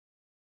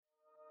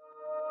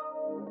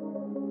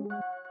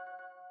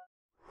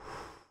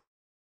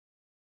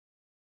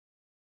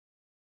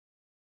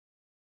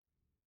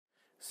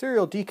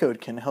Serial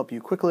decode can help you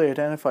quickly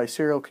identify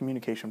serial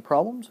communication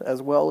problems,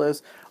 as well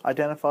as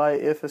identify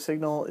if a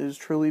signal is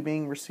truly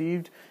being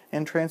received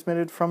and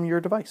transmitted from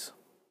your device.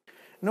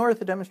 In order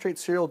to demonstrate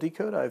serial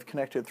decode, I've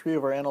connected 3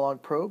 of our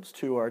analog probes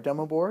to our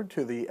demo board,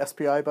 to the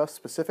SPI bus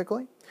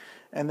specifically.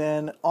 And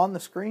then on the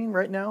screen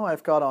right now,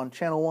 I've got on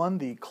channel 1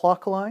 the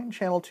clock line,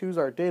 channel 2 is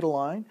our data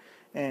line,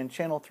 and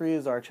channel 3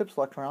 is our chip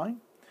select line.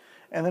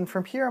 And then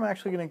from here, I'm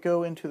actually going to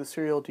go into the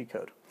serial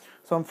decode.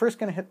 So I'm first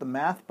going to hit the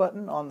math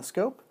button on the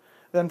scope.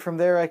 Then from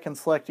there I can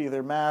select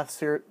either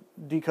math,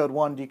 decode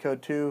 1,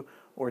 decode 2,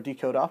 or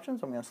decode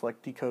options. I'm going to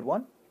select decode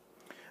 1.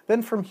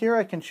 Then from here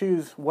I can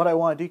choose what I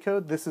want to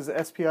decode. This is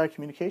SPI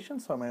communication,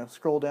 so I'm going to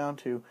scroll down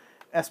to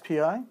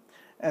SPI.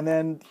 And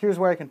then here's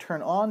where I can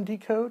turn on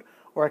decode,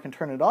 or I can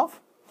turn it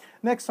off.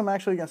 Next I'm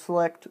actually going to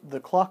select the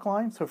clock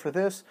line. So for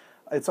this,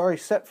 it's already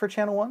set for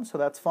channel 1, so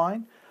that's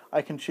fine.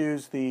 I can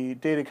choose the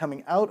data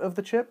coming out of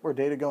the chip or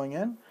data going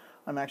in.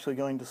 I'm actually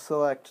going to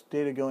select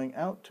data going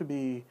out to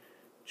be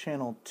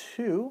channel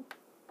 2,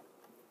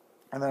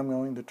 and then I'm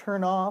going to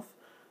turn off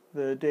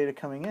the data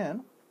coming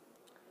in.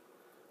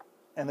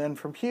 And then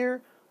from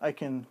here I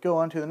can go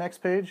on to the next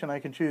page and I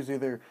can choose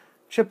either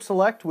chip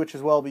select, which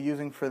is what I'll be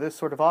using for this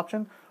sort of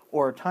option,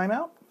 or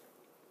timeout.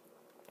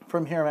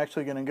 From here I'm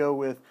actually going to go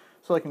with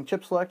selecting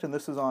chip select, and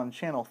this is on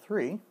channel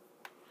 3.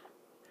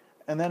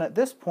 And then at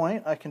this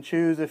point I can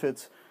choose if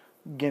it's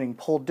getting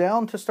pulled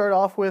down to start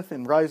off with,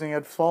 and rising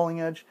edge,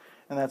 falling edge,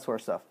 and that sort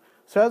of stuff.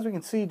 So as we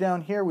can see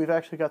down here, we've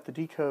actually got the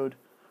decode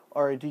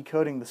already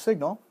decoding the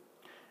signal,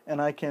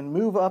 and I can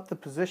move up the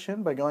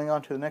position by going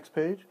on to the next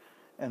page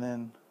and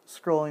then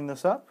scrolling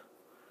this up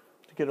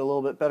to get a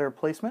little bit better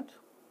placement.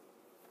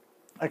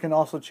 I can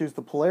also choose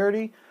the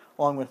polarity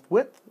along with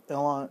width,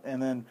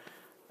 and then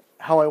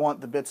how I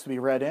want the bits to be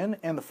read in,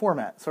 and the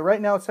format. So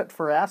right now it's set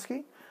for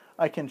ASCII.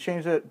 I can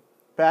change it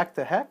back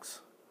to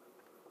hex,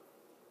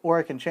 or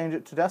I can change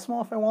it to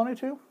decimal if I wanted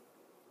to,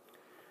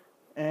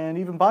 and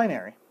even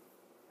binary.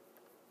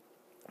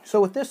 So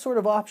with this sort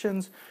of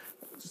options,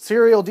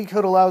 serial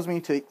decode allows me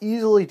to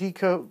easily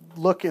decode,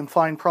 look and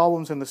find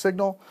problems in the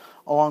signal,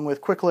 along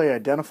with quickly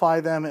identify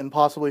them and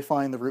possibly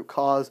find the root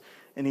cause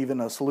and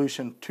even a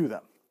solution to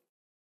them.